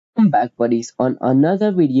Back buddies on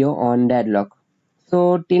another video on deadlock.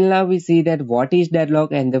 So till now we see that what is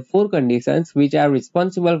deadlock and the four conditions which are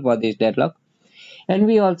responsible for this deadlock, and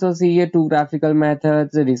we also see here two graphical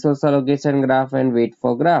methods, resource allocation graph and wait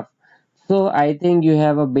for graph. So I think you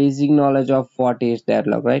have a basic knowledge of what is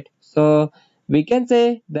deadlock, right? So we can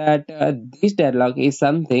say that this deadlock is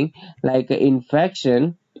something like an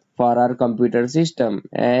infection for our computer system,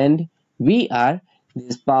 and we are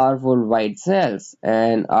these powerful white cells,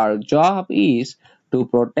 and our job is to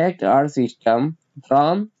protect our system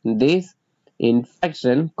from this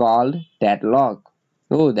infection called deadlock.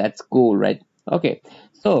 Oh, that's cool, right? Okay,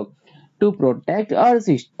 so to protect our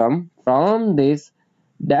system from this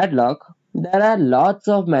deadlock, there are lots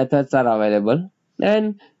of methods are available,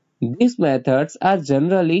 and these methods are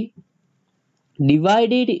generally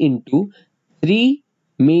divided into three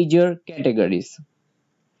major categories.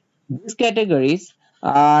 These categories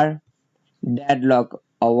are deadlock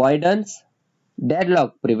avoidance,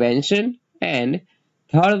 deadlock prevention, and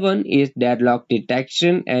third one is deadlock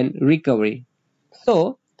detection and recovery.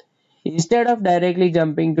 So instead of directly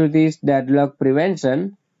jumping to this deadlock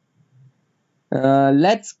prevention,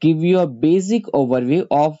 let's give you a basic overview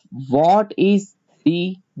of what is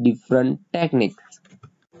three different techniques.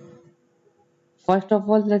 First of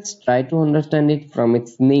all, let's try to understand it from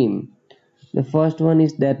its name. The first one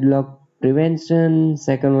is deadlock prevention,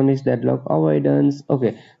 second one is deadlock avoidance.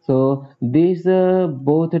 Okay, so these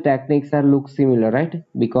both techniques are look similar, right?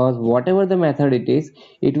 Because whatever the method it is,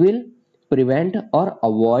 it will prevent or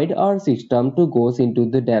avoid our system to goes into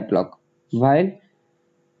the deadlock, while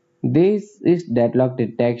this is deadlock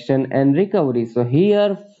detection and recovery. So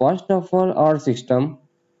here, first of all, our system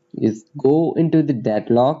is go into the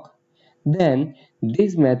deadlock, then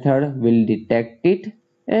this method will detect it,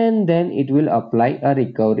 and then it will apply a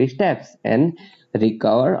recovery steps and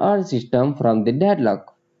recover our system from the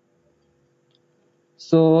deadlock.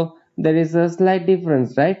 So there is a slight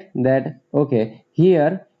difference, right? That okay,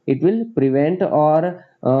 here it will prevent or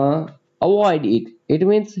avoid it. It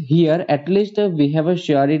means here at least we have a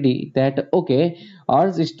surety that okay,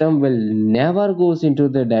 our system will never goes into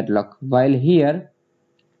the deadlock, while here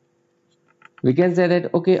we can say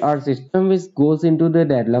that okay, our system is goes into the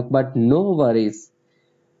deadlock, but no worries,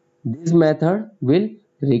 this method will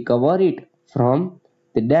recover it from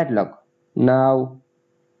the deadlock. Now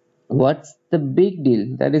what's the big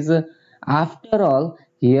deal? That is after all,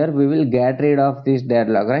 here we will get rid of this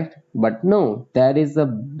deadlock, right? But no, there is a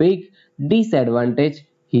big disadvantage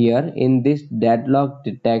here in this deadlock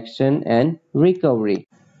detection and recovery.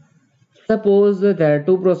 Suppose there are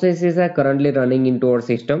two processes are currently running into our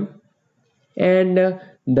system, and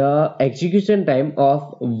the execution time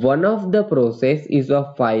of one of the process is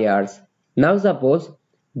of 5 hours. Now suppose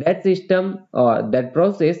that system or that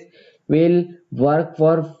process will work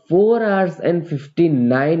for 4 hours and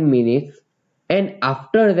 59 minutes, and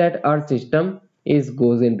after that our system is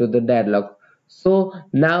goes into the deadlock. So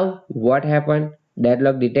now what happened?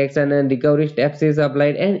 Deadlock detection and recovery steps is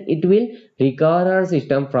applied, and it will recover our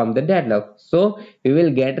system from the deadlock. So we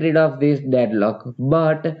will get rid of this deadlock,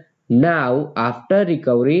 but now after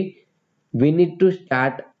recovery we need to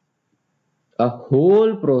start a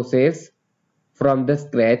whole process from the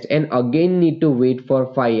scratch and again need to wait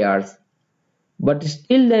for 5 hours. But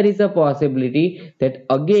still there is a possibility that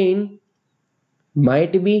again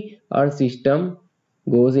might be our system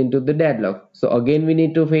goes into the deadlock. So again we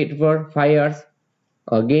need to wait for 5 hours.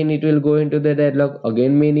 Again it will go into the deadlock.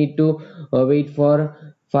 Again we need to wait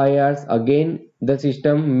for 5 hours. Again the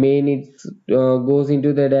system may needs goes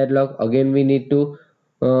into the deadlock. Again we need to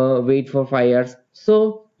wait for 5 hours.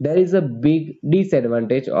 So there is a big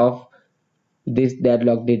disadvantage of this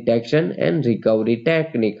deadlock detection and recovery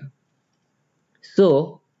technique.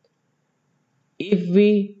 So if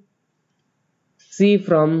we see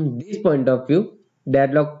from this point of view,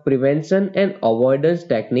 deadlock prevention and avoidance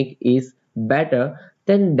technique is better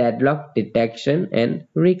than deadlock detection and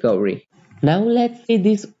recovery. Now let's see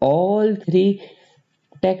these all three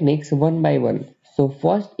techniques one by one. So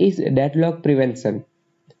first is deadlock prevention.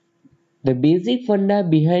 The basic funda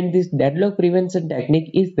behind this deadlock prevention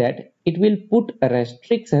technique is that it will put a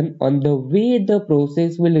restriction on the way the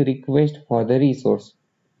process will request for the resource.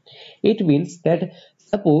 It means that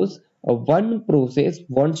suppose one process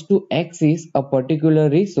wants to access a particular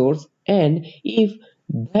resource, and if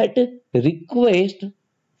that request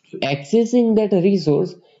to accessing that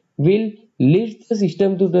resource will lead the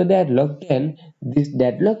system to the deadlock, then this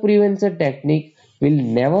deadlock prevention technique will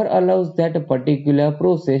never allow that particular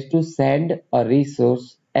process to send a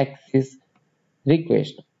resource access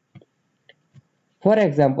request. For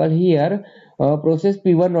example, here process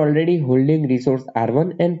P1 already holding resource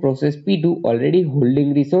R1 and process P2 already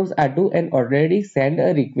holding resource R2 and already send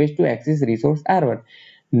a request to access resource R1.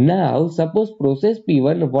 Now suppose process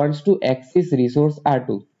P1 wants to access resource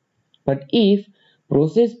R2, but if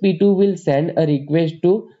process P2 will send a request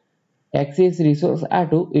to access resource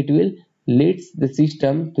R2, it will leads the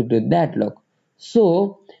system to the deadlock.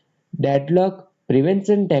 So deadlock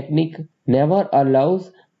prevention technique never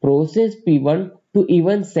allows process P1 to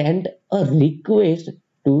even send a request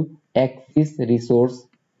to access resource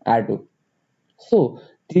R2. So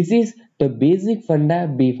this is the basic funda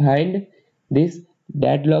behind this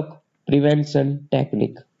deadlock prevention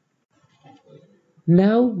technique.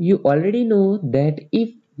 Now you already know that if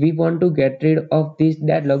we want to get rid of this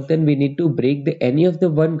deadlock, then we need to break any of the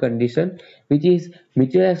one condition, which is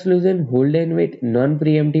mutual exclusion, hold and wait,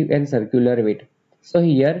 non-preemptive and circular wait. So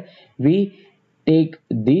here we take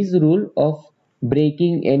this rule of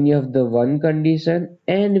breaking any of the one condition,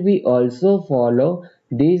 and we also follow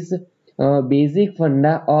this basic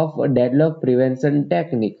funda of deadlock prevention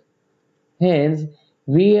technique. Hence,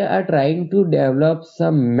 we are trying to develop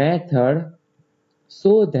some method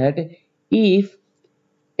so that if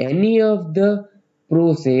any of the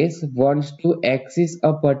process wants to access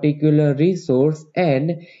a particular resource,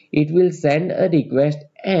 and it will send a request,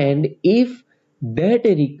 and if that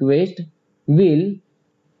request will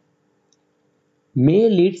may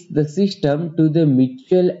leads the system to the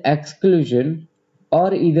mutual exclusion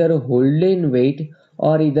or either hold and wait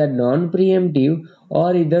or either non-preemptive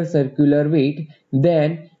or either circular wait,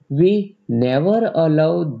 then we never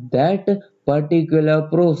allow that particular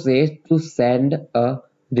process to send a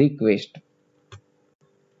request,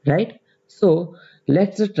 right? So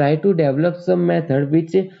let's try to develop some method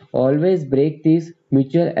which always break this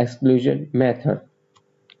mutual exclusion method.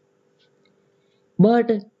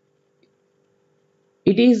 But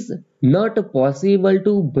it is not possible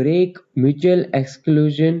to break mutual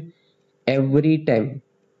exclusion every time.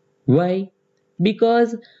 Why?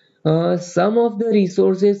 Because some of the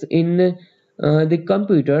resources in the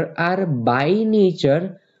computer are by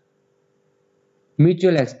nature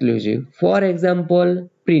mutual exclusive. For example,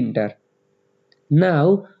 printer.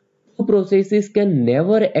 Now, two processes can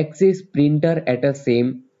never access printer at the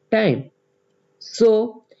same time.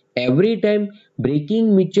 So every time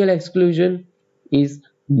breaking mutual exclusion is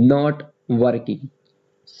not working.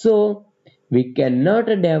 So we cannot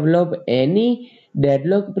develop any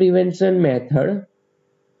deadlock prevention method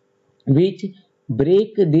which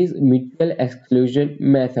break this mutual exclusion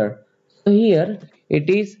method. So here it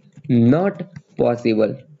is not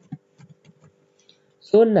possible.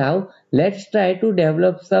 So now let's try to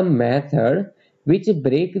develop some method which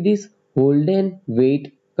break this hold and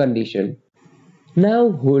wait condition. Now,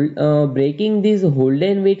 breaking this hold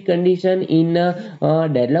and wait condition in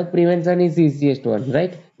deadlock prevention is easiest one,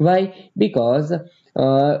 right? Why? Because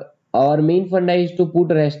our main funda is to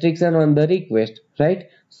put restriction on the request, right?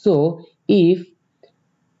 So, if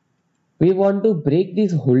we want to break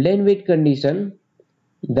this hold and wait condition,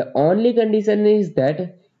 the only condition is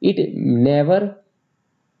that it never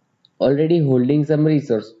already holding some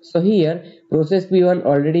resource. So here process P1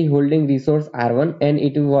 already holding resource R1 and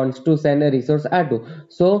it wants to send a resource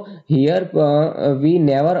R2. So here we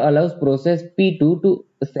never allows process P2 to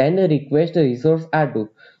send a request resource R2.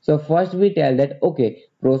 So first we tell that okay,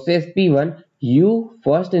 process P1, you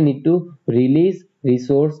first need to release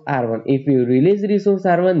resource R1. If you release resource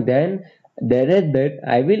R1, then that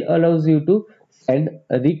I will allows you to send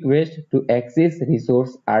a request to access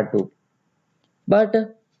resource R2.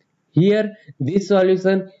 But here this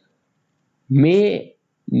solution may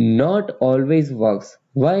not always works.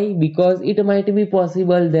 Why? Because it might be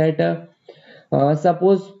possible that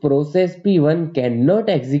suppose process P1 cannot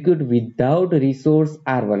execute without resource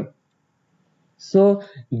R1. So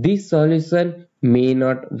this solution may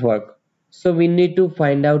not work. So we need to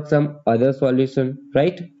find out some other solution,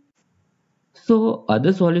 right? So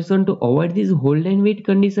other solution to avoid this hold and wait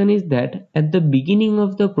condition is that at the beginning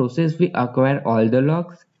of the process we acquire all the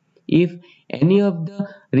logs. If any of the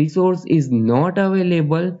resource is not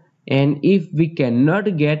available and if we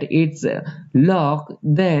cannot get its log,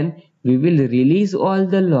 then we will release all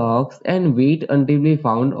the logs and wait until we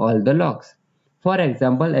found all the logs. For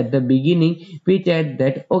example, at the beginning we said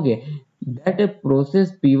that okay, that a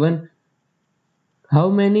process P1, how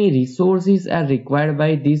many resources are required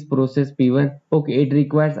by this process P1? Okay, it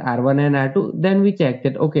requires R1 and R2. Then we check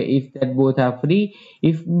that okay, if that both are free,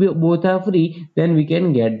 if both are free, then we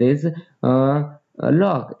can get this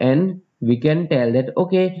log and we can tell that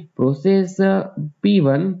okay, process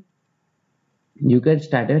P1 you can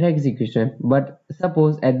start your execution. But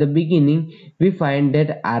suppose at the beginning we find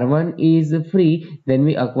that R1 is free, then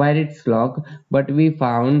we acquire its lock, but we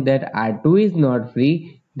found that R2 is not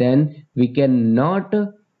free, then we cannot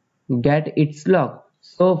get its lock.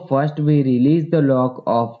 So first we release the lock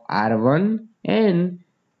of R1 and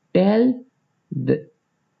tell the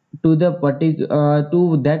to the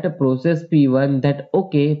to that process P1 that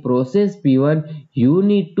okay, process P1, you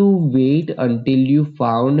need to wait until you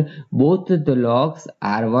found both the locks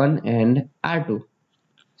R1 and R2.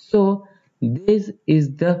 So this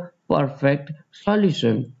is the perfect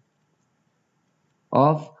solution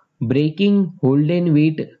of breaking hold and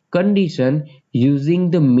wait condition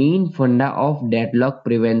using the main funda of deadlock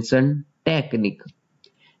prevention technique.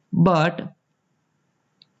 But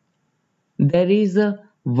there is a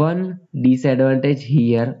one disadvantage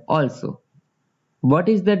here also. What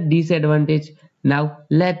is the disadvantage? Now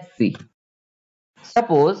let's see.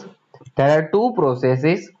 Suppose there are two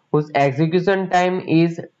processes whose execution time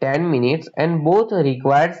is 10 minutes and both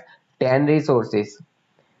requires 10 resources.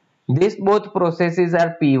 These both processes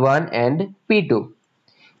are P1 and P2.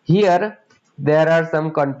 Here there are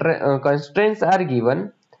some constraints are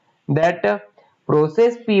given that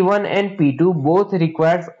process P1 and P2 both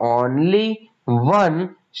requires only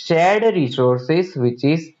one shared resources, which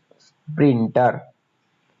is printer.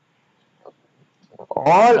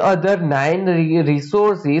 All other 9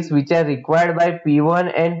 resources which are required by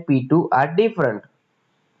P1 and P2 are different.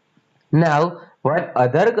 Now, one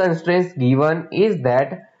other constraints given is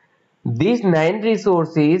that these 9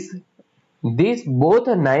 resources, these both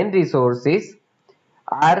 9 resources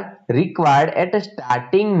are required at a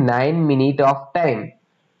starting 9 minute of time,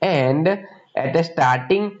 and at a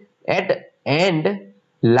starting at end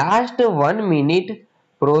last 1 minute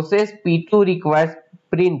process P2 requires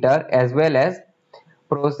printer, as well as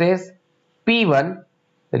process P1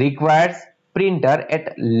 requires printer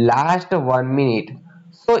at last 1 minute.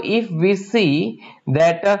 So if we see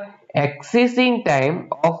that accessing time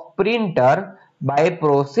of printer by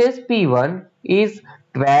process P1 is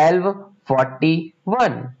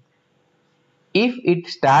 12:41 if it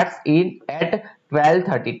starts in at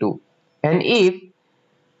 12:32, and if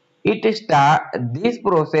this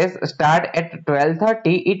process start at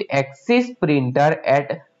 12:30, it access printer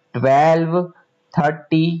at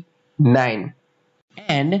 12:39,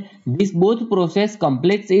 and this both process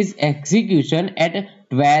completes its execution at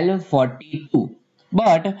 12:42.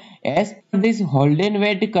 But as per this hold and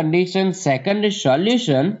wait condition second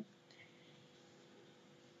solution,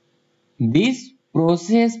 this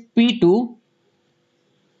process P2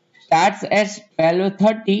 starts at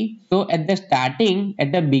 12:30. So at the starting,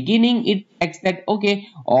 at the beginning, it checks that okay,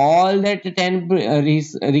 all that 10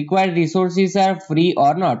 required resources are free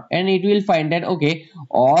or not, and it will find that okay,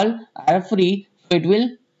 all are free. So it will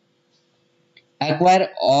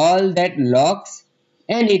acquire all that locks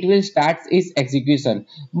and it will start its execution.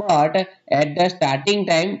 But at the starting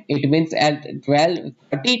time, it means at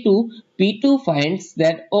 12:32, P2 finds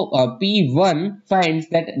that P1 finds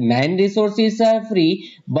that 9 resources are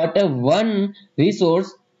free, but one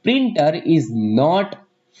resource printer is not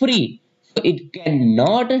free, so it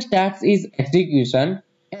cannot start its execution,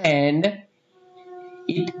 and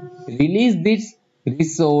it release these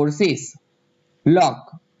resources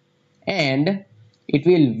lock, and it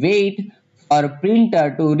will wait for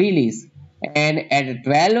printer to release, and at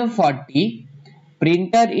 12:40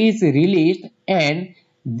 printer is released, and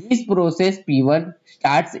this process P1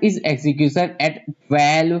 starts its execution at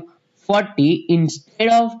 12:40 instead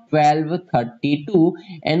of 12:32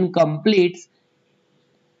 and completes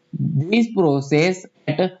this process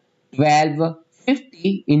at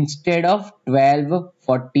 12:50 instead of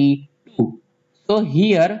 12:42. So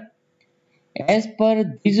here, as per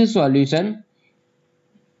this solution,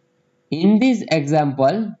 in this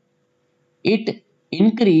example, it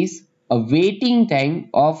increase a waiting time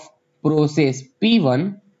of process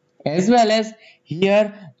P1, as well as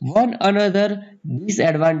here one another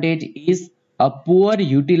disadvantage is a poor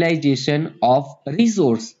utilization of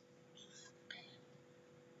resource.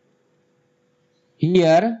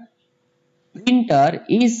 Here printer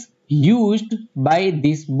is used by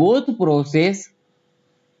this both process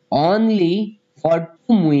only for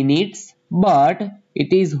 2 minutes, but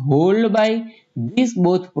it is held by this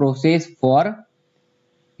both process for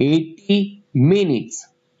 80 minutes.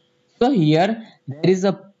 So here there is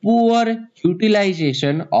a poor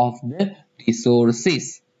utilization of the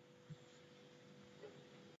resources.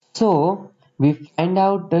 So we find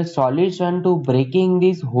out the solution to breaking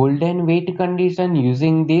this hold and wait condition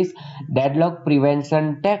using this deadlock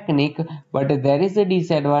prevention technique, but there is a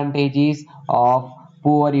disadvantages of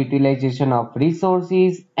poor utilization of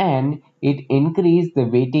resources, and it increase the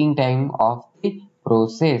waiting time of the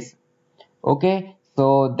process. Okay,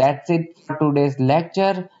 so that's it for today's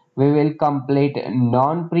lecture. We will complete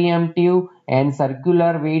non-preemptive and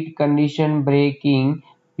circular wait condition breaking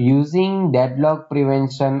using deadlock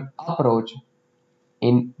prevention approach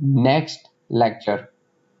in next lecture.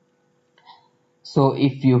 So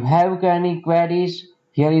if you have any queries,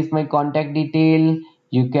 here is my contact detail.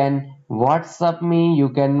 You can WhatsApp me, you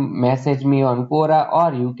can message me on Quora,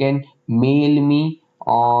 or you can mail me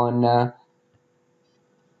on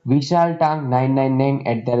vishaltang999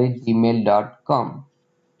 at the gmail.com.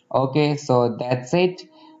 Okay, so that's it.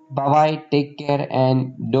 Bye bye, take care,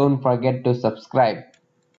 and don't forget to subscribe.